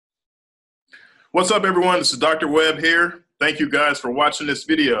What's up, everyone? This is Dr. Webb here. Thank you guys for watching this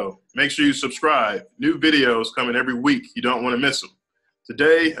video. Make sure you subscribe. New videos coming every week. You don't want to miss them.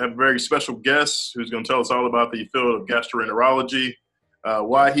 Today, I have a very special guest who's going to tell us all about the field of gastroenterology,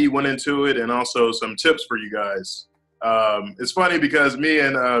 why he went into it, and also some tips for you guys. It's funny because me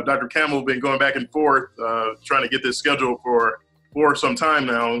and Dr. Campbell have been going back and forth trying to get this scheduled for some time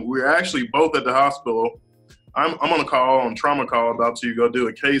now. We're actually both at the hospital. I'm on a call, on trauma call, about to go do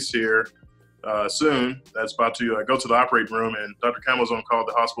a case here soon. That's about to go to the operating room, and Dr. Campbell's on call at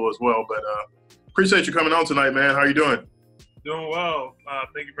the hospital as well. But appreciate you coming on tonight, man. How are you doing? Doing well.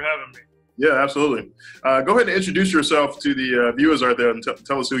 Thank you for having me. Yeah, absolutely. Go ahead and introduce yourself to the viewers out there and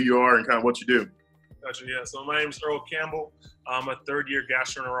tell us who you are and kind of what you do. Gotcha. Yeah. So my name is Earl Campbell. I'm a third-year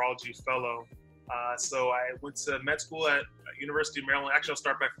gastroenterology fellow. So I went to med school at University of Maryland. Actually, I'll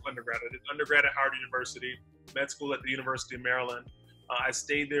start back from undergrad. I did undergrad at Howard University, med school at the University of Maryland. I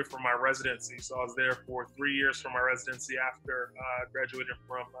stayed there for my residency. So I was there for 3 years for my residency after graduating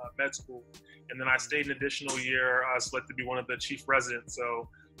from med school. And then I stayed an additional year. I was selected to be one of the chief residents. So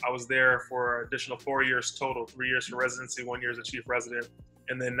I was there for an additional 4 years total, 3 years for residency, 1 year as a chief resident.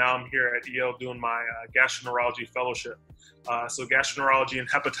 And then now I'm here at Yale doing my gastroenterology fellowship. So gastroenterology and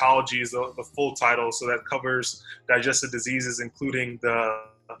hepatology is the full title. So that covers digestive diseases, including the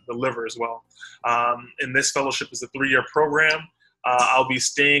liver as well. And this fellowship is a 3-year program. I'll be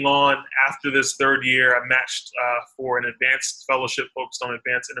staying on after this third year. I matched for an advanced fellowship focused on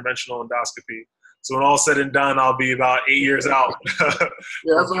advanced interventional endoscopy. So when all said and done, I'll be about 8 years out.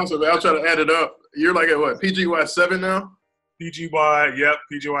 Yeah, that's awesome. I'll try to add it up. You're like at what, PGY 7 now? PGY, yep,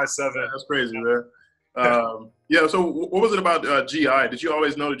 PGY 7. Yeah, that's crazy, man. Yeah, so what was it about GI? Did you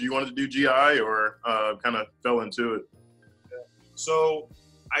always know that you wanted to do GI, or kind of fell into it? So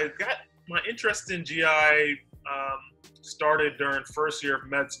I got my interest in GI started during first year of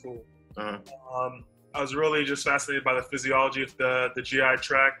med school. I was really just fascinated by the physiology of the GI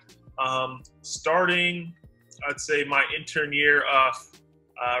tract. Starting, I'd say, my intern year of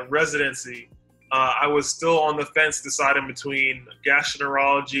residency, I was still on the fence deciding between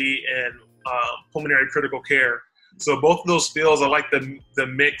gastroenterology and pulmonary critical care. So both of those fields, I like the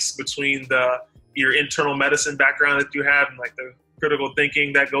mix between your internal medicine background that you have and like the critical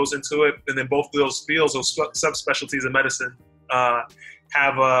thinking that goes into it. And then both of those fields, those subspecialties of medicine,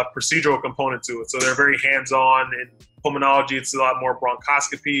 have a procedural component to it. So they're very hands-on. In pulmonology, it's a lot more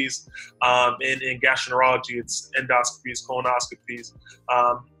bronchoscopies. In gastroenterology, it's endoscopies, colonoscopies.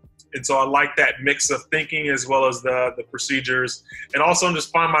 And so I like that mix of thinking as well as the procedures. And also I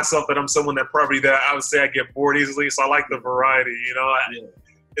just find myself that I'm someone that I would say I get bored easily. So I like the variety, you know. Yeah.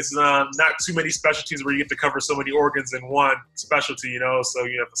 It's not too many specialties where you get to cover so many organs in one specialty, you know. So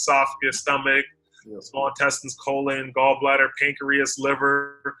you have esophagus, stomach, small intestines, colon, gallbladder, pancreas,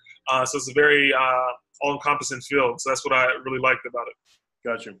 liver. So it's a very all-encompassing field. So that's what I really liked about it.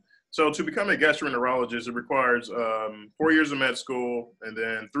 Gotcha. So to become a gastroenterologist, it requires 4 years of med school and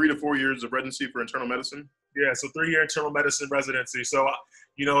then 3 to 4 years of residency for internal medicine? Yeah, so 3-year internal medicine residency. So,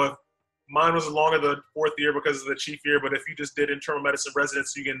 you know, if mine was longer the 4th year because of the chief year, but if you just did internal medicine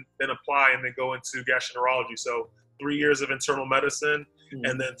residency, you can then apply and then go into gastroenterology. So 3 years of internal medicine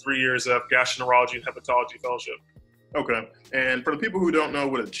and then 3 years of gastroenterology and hepatology fellowship. Okay. And for the people who don't know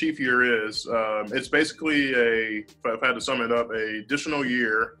what a chief year is, it's basically if I had to sum it up, an additional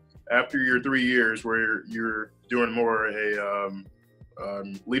year after your 3 years where you're doing more a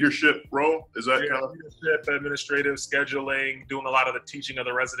leadership role. Is that kind of leadership, administrative, scheduling, doing a lot of the teaching of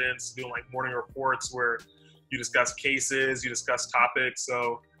the residents, doing like morning reports where you discuss cases, you discuss topics.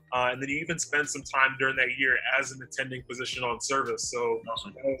 So, and then you even spend some time during that year as an attending physician on service. So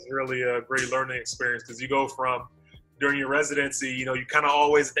awesome. That was really a great learning experience because you go from during your residency, you know, you kind of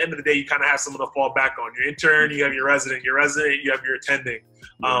always, at the end of the day, you kind of have someone to fall back on. Your intern, you have your resident, you have your attending.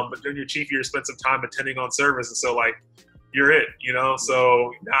 But during your chief year, you spend some time attending on service. And so like, you're it, you know?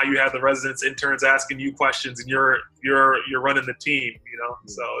 So now you have the residents, interns asking you questions and you're running the team, you know?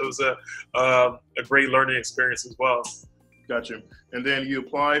 So it was a great learning experience as well. Gotcha. And then you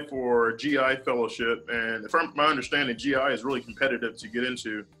apply for GI fellowship. And from my understanding, GI is really competitive to get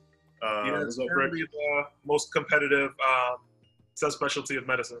into. Yeah, it's currently the most competitive subspecialty of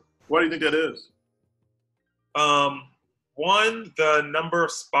medicine. Why do you think that is? One, the number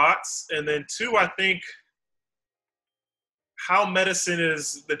of spots, and then two, I think how medicine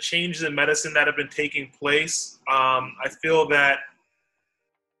is, the changes in medicine that have been taking place. I feel that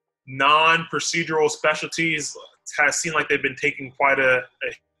non-procedural specialties has seemed like they've been taking quite a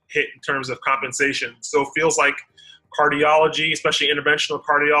hit in terms of compensation. So it feels like cardiology, especially interventional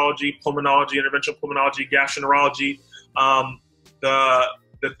cardiology, pulmonology, interventional pulmonology, gastroenterology,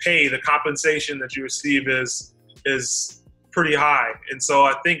 the pay, the compensation that you receive is pretty high. And so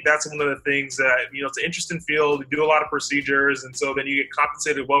I think that's one of the things that, it's an interesting field. You do a lot of procedures, and so then you get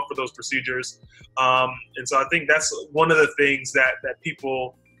compensated well for those procedures. And so I think that's one of the things that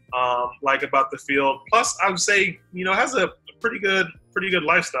people like about the field. Plus, I would say, has a pretty good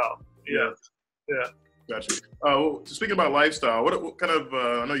lifestyle. Yeah. Gotcha. Well, speaking about lifestyle, what kind of,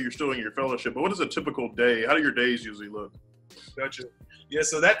 I know you're still in your fellowship, but what is a typical day? How do your days usually look? Gotcha. Yeah,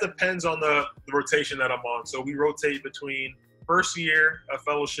 so that depends on the rotation that I'm on. So we rotate between first year of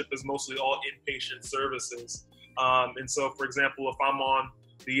fellowship is mostly all inpatient services. And so, for example, if I'm on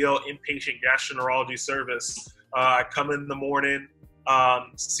the Yale inpatient gastroenterology service, I come in the morning,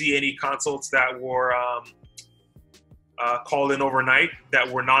 see any consults that were called in overnight that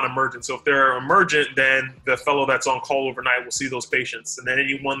were non-emergent. So if they're emergent, then the fellow that's on call overnight will see those patients. And then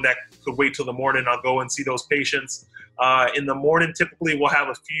anyone that could wait till the morning, I'll go and see those patients. In the morning, typically we'll have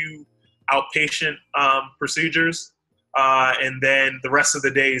a few outpatient procedures, and then the rest of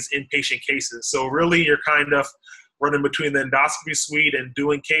the day is inpatient cases. So really you're kind of running between the endoscopy suite and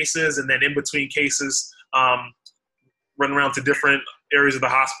doing cases, and then in between cases, run around to different areas of the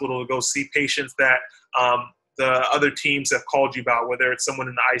hospital to go see patients that the other teams have called you about, whether it's someone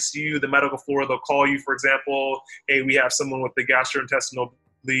in the ICU, the medical floor, they'll call you, for example, hey, we have someone with the gastrointestinal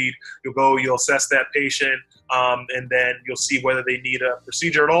bleed. You'll go, you'll assess that patient, and then you'll see whether they need a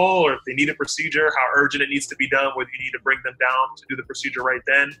procedure at all, or if they need a procedure, how urgent it needs to be done, whether you need to bring them down to do the procedure right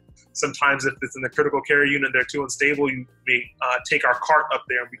then. Sometimes if it's in the critical care unit, they're too unstable, you may take our cart up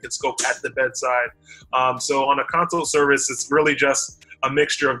there and we can scope at the bedside. So on a consult service, it's really just a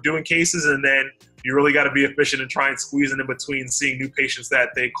mixture of doing cases, and then you really got to be efficient and try and squeeze in between seeing new patients that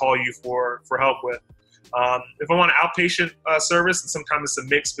they call you for help with. If I'm on an outpatient service, and sometimes it's a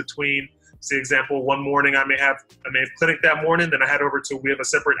mix between, say, example, one morning I may have clinic that morning, then I head over to, we have a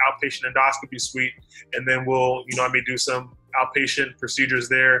separate outpatient endoscopy suite, and then I may do some outpatient procedures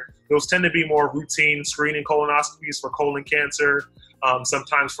there. Those tend to be more routine screening colonoscopies for colon cancer,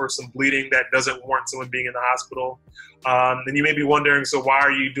 sometimes for some bleeding that doesn't warrant someone being in the hospital. Then you may be wondering, so why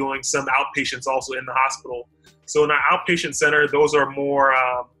are you doing some outpatients also in the hospital? So in our outpatient center, those are more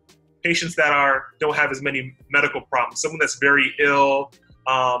patients that don't have as many medical problems. Someone that's very ill,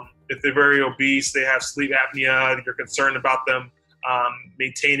 if they're very obese, they have sleep apnea, you're concerned about them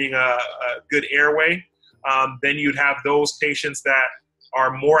maintaining a good airway, then you'd have those patients that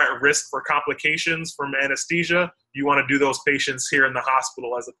are more at risk for complications from anesthesia. You want to do those patients here in the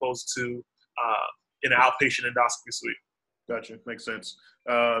hospital as opposed to in an outpatient endoscopy suite. Gotcha, makes sense.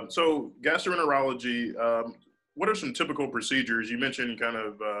 So gastroenterology, what are some typical procedures? You mentioned kind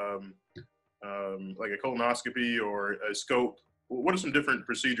of like a colonoscopy or a scope. What are some different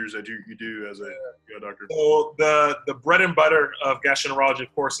procedures that you do as a doctor? So the bread and butter of gastroenterology,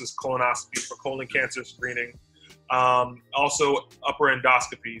 of course, is colonoscopy for colon cancer screening. Also upper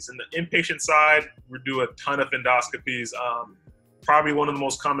endoscopies. In the inpatient side, we do a ton of endoscopies. Probably one of the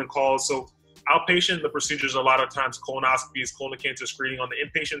most common calls. So outpatient, the procedures a lot of times colonoscopies, colon cancer screening. On the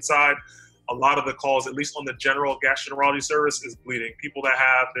inpatient side, a lot of the calls, at least on the general gastroenterology service, is bleeding. People that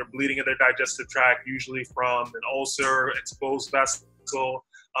they're bleeding in their digestive tract, usually from an ulcer, exposed vessel,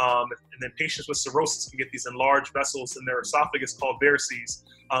 and then patients with cirrhosis can get these enlarged vessels in their esophagus called varices,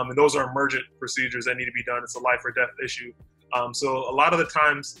 and those are emergent procedures that need to be done. It's a life or death issue. So a lot of the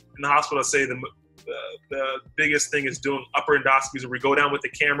times in the hospital, I say the biggest thing is doing upper endoscopies, where we go down with the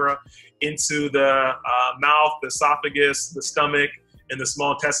camera into the mouth, the esophagus, the stomach, and the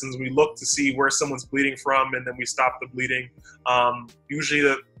small intestines. We look to see where someone's bleeding from, and then we stop the bleeding. Usually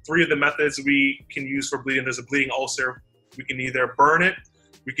the three of the methods we can use for bleeding, there's a bleeding ulcer. We can either burn it,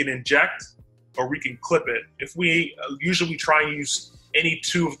 we can inject, or we can clip it. If we usually try and use any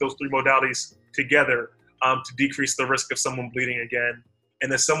two of those three modalities together to decrease the risk of someone bleeding again.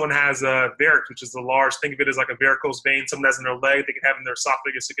 And if someone has a varix, which is a large, think of it as like a varicose vein, someone has in their leg, they can have in their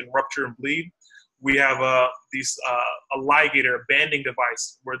esophagus, it can rupture and bleed. We have a ligator, a banding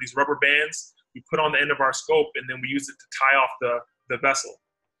device, where these rubber bands, we put on the end of our scope, and then we use it to tie off the vessel.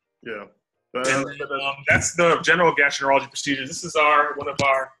 Yeah. That's the general gastroenterology procedure. This is one of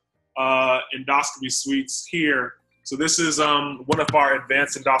our endoscopy suites here. So this is one of our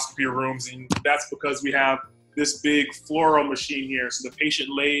advanced endoscopy rooms, and that's because we have this big fluoro machine here. So the patient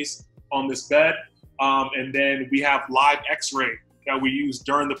lays on this bed, and then we have live x-ray that we use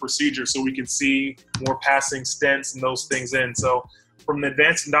during the procedure, so we can see more passing stents and those things in. So from an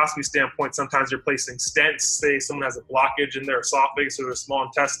advanced endoscopy standpoint, sometimes you're placing stents. Say someone has a blockage in their esophagus or their small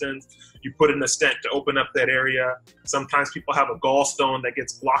intestines, you put in a stent to open up that area. Sometimes people have a gallstone that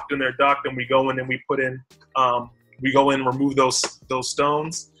gets blocked in their duct, and we go in and we put in we go in, remove those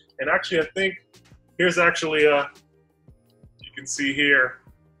stones. And actually, I think here's actually you can see here,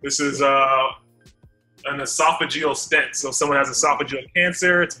 this is an esophageal stent. So if someone has esophageal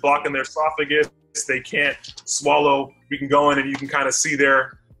cancer, it's blocking their esophagus, they can't swallow. We can go in and you can kind of see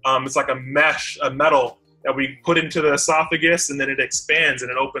their, it's like a mesh, a metal that we put into the esophagus, and then it expands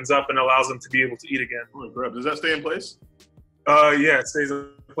and it opens up and allows them to be able to eat again. Oh, crap. Does that stay in place? Yeah, it stays in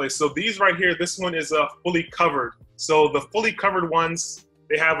place. So these right here, this one is fully covered. So the fully covered ones,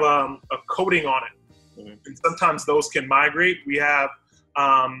 they have a coating on it. Mm-hmm. And sometimes those can migrate. We have,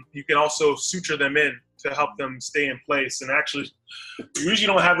 you can also suture them in to help them stay in place. And actually, we usually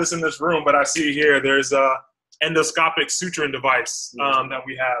don't have this in this room, but I see here, there's a endoscopic suturing device that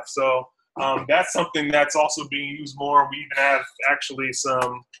we have. So that's something that's also being used more. We even have actually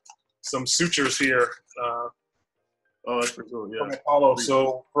some sutures here. Oh, that's pretty cool, yeah. From Apollo.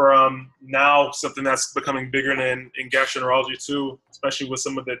 So for now, something that's becoming bigger in gastroenterology too, especially with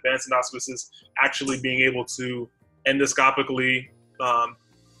some of the advanced endoscopists, actually being able to endoscopically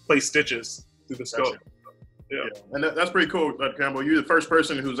place stitches through the scope. Gotcha. Yeah. And that's pretty cool, Campbell. You're the first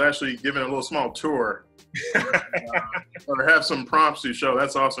person who's actually given a little small tour or have some prompts to show.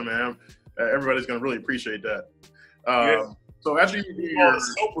 That's awesome, man. Everybody's going to really appreciate that. So after you do your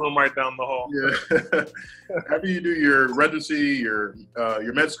soap room right down the hall. Yeah. After you do your residency, your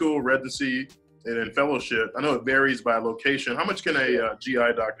med school, residency, and then fellowship, I know it varies by location. How much can a GI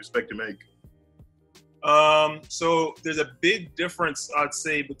doctor expect to make? So there's a big difference, I'd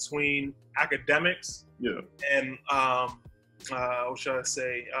say, between academics and what should I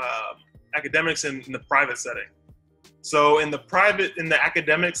say? Academics in the private setting. So in the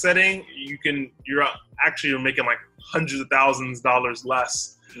academic setting, you're making like hundreds of thousands of dollars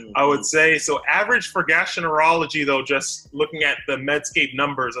less, I would say. So average for gastroenterology, though, just looking at the Medscape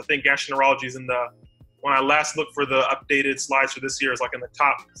numbers, I think gastroenterology is when I last looked for the updated slides for this year, is like in the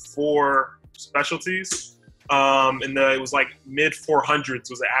top 4 specialties. It was like mid 400s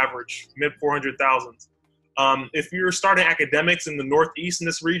was the average, mid 400,000s. If you're starting academics in the Northeast in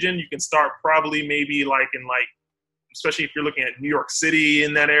this region, you can start probably maybe especially if you're looking at New York City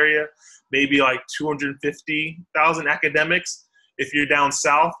in that area, maybe like 250,000 academics. If you're down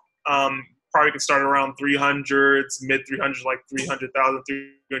south, probably can start around 300s, mid 300s, like 300,000,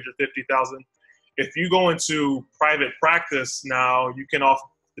 350,000. If you go into private practice now, you can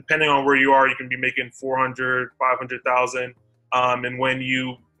depending on where you are, you can be making 400, 500,000. And when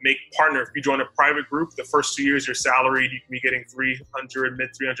you make partner, if you join a private group, the first 2 years you're salaried, you can be getting 300, mid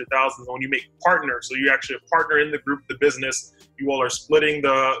 300,000. When you make partner, so you actually a partner in the group, the business, you all are splitting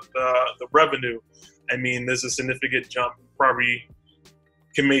the revenue. I mean, there's a significant jump. Probably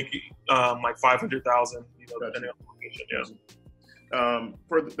can make like 500,000, depending on the location. Yeah.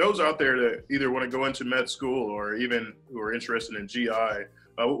 For those out there that either want to go into med school or even who are interested in GI,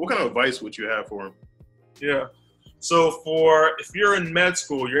 what kind of advice would you have for them? Yeah. So if you're in med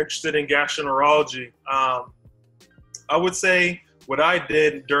school, you're interested in gastroenterology, I would say what I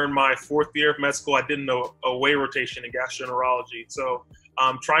did during my 4th year of med school, I did an away rotation in gastroenterology. So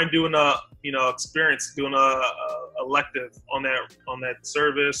try and doing experience doing a elective on that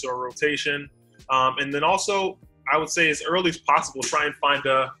service or rotation. And then also, I would say as early as possible, try and find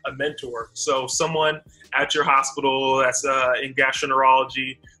a mentor. So someone at your hospital that's in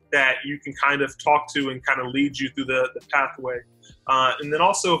gastroenterology that you can kind of talk to and kind of lead you through the pathway. And then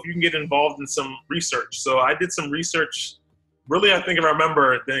also if you can get involved in some research. So I did some research, really, I think if I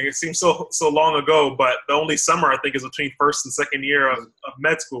remember, it seems so long ago, but the only summer I think is between 1st and 2nd year of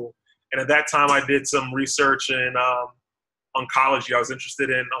med school. And at that time I did some research in oncology. I was interested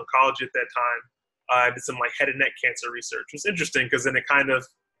in oncology at that time. I did some head and neck cancer research. It was interesting because then it kind of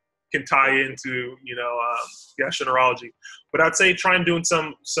can tie into, gastroenterology. But I'd say try and doing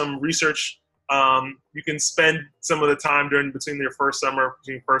some research. You can spend some of the time between your first summer,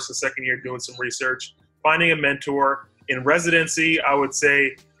 between 1st and 2nd year, doing some research, finding a mentor. In residency, I would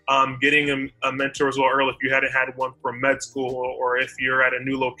say getting a mentor as well early if you hadn't had one from med school or if you're at a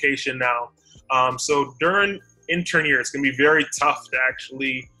new location now. So during intern year, it's going to be very tough to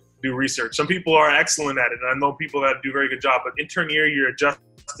actually do research. Some people are excellent at it, and I know people that do a very good job, but intern year, you're adjusting,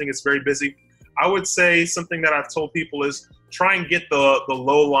 it's very busy. I would say something that I've told people is try and get the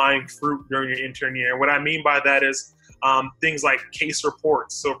low-lying fruit during your intern year. And what I mean by that is things like case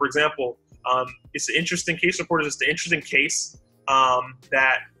reports. So for example, it's an interesting case report is just an interesting case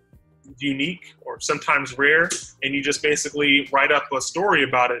that unique or sometimes rare, and you just basically write up a story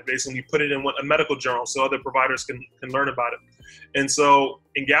about it. Basically, you put it in a medical journal so other providers can learn about it. And so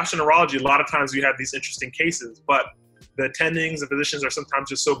in gastroenterology, a lot of times you have these interesting cases, but the attendings and physicians are sometimes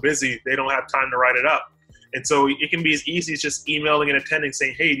just so busy, they don't have time to write it up. And so it can be as easy as just emailing and attending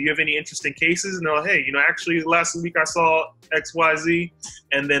saying, hey, do you have any interesting cases? And they're like, hey, actually last week I saw XYZ,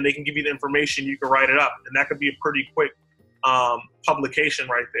 and then they can give you the information, you can write it up. And that could be a pretty quick publication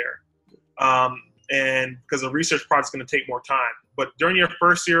right there. And because a research project's going to take more time. But during your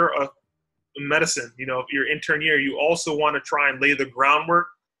first year of medicine, your intern year, you also want to try and lay the groundwork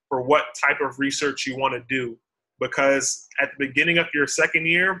for what type of research you want to do. Because at the beginning of your second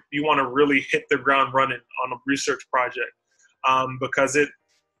year, you want to really hit the ground running on a research project. Because the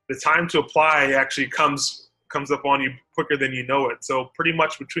time to apply actually comes up on you quicker than you know it. So pretty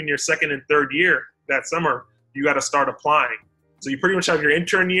much between your second and third year that summer, you got to start applying. So you pretty much have your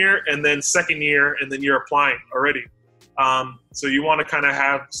intern year and then second year, and then you're applying already. So you want to kind of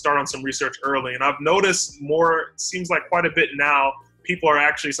start on some research early. And I've noticed it seems like quite a bit now, people are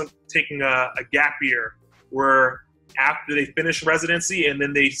actually taking a gap year where after they finish residency and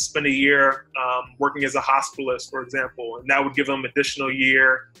then they spend a year working as a hospitalist, for example, and that would give them additional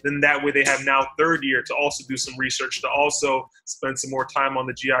year. Then that way they have now third year to also do some research, to also spend some more time on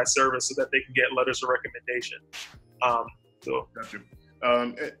the GI service so that they can get letters of recommendation. Gotcha.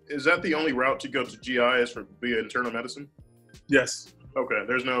 Is that the only route to go to GI is via internal medicine? Yes. Okay.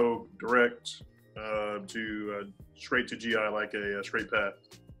 There's no direct straight to GI like a straight path.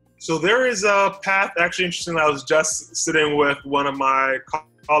 So there is a path. Actually, interesting. I was just sitting with one of my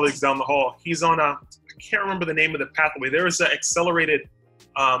colleagues down the hall. He's on I can't remember the name of the pathway. There is an accelerated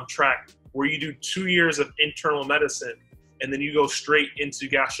track where you do 2 years of internal medicine and then you go straight into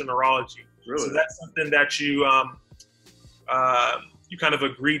gastroenterology. Really? So that's something that you kind of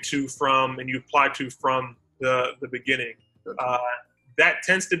agree to and you apply to from the beginning. That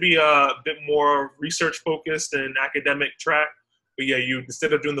tends to be a bit more research focused and academic track. But yeah,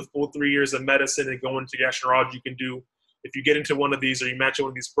 instead of doing the full 3 years of medicine and going into gastroenterology, you can do, if you get into one of these or you match one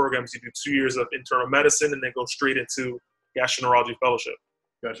of these programs, you do 2 years of internal medicine and then go straight into gastroenterology fellowship.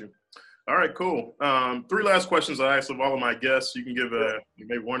 Gotcha. All right, cool. 3 last questions I ask of all of my guests. You can give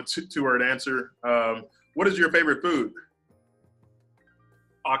maybe 1 or 2 word answer. What is your favorite food?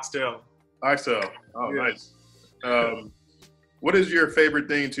 Oxtail. Oxtail. Oh, yeah. Nice. What is your favorite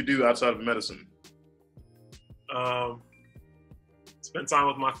thing to do outside of medicine? Spend time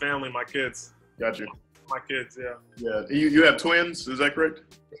with my family, my kids. Gotcha. My kids, yeah. Yeah. You have twins, is that correct?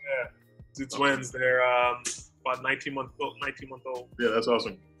 Yeah. 2 twins. They're about 19 months old. Yeah, that's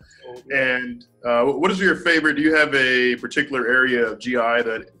awesome. Yeah. And what is your favorite? Do you have a particular area of GI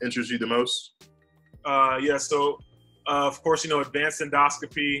that interests you the most? Yeah. So, of course, advanced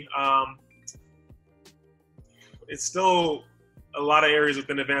endoscopy. It's still a lot of areas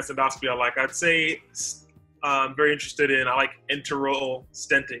within advanced endoscopy I like. I'd say I'm very interested in, I like enteral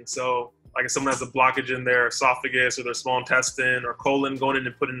stenting. So like if someone has a blockage in their esophagus or their small intestine or colon, going in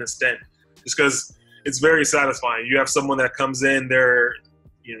and putting a stent, just because it's very satisfying. You have someone that comes in, they're,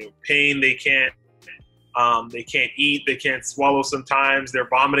 pain, they can't eat, they can't swallow sometimes, they're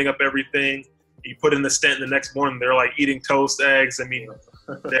vomiting up everything. You put in the stent the next morning, they're like eating toast, eggs. I mean,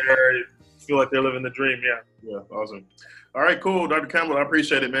 feel like they're living the dream. Yeah. Yeah. Awesome. All right, cool. Dr. Campbell, I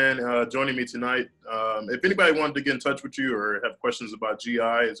appreciate it, man, joining me tonight. If anybody wanted to get in touch with you or have questions about GI,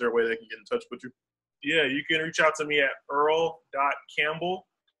 is there a way they can get in touch with you? Yeah, you can reach out to me at earl.campbell,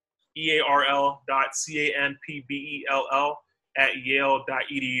 earl.campbell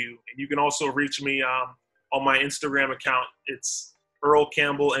 @yale.edu. And you can also reach me on my Instagram account. It's Earl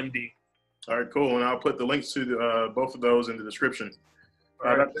Campbell, MD. All right, cool. And I'll put the links to both of those in the description.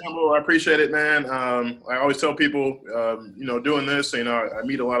 Right. Dr. Campbell, I appreciate it, man. I always tell people, doing this, I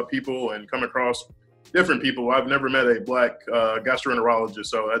meet a lot of people and come across different people. I've never met a black gastroenterologist,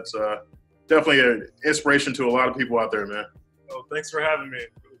 so that's definitely an inspiration to a lot of people out there, man. Oh, thanks for having me.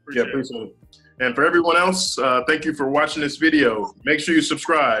 Appreciate it. And for everyone else, thank you for watching this video. Make sure you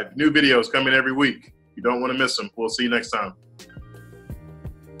subscribe. New videos coming every week. You don't want to miss them. We'll see you next time.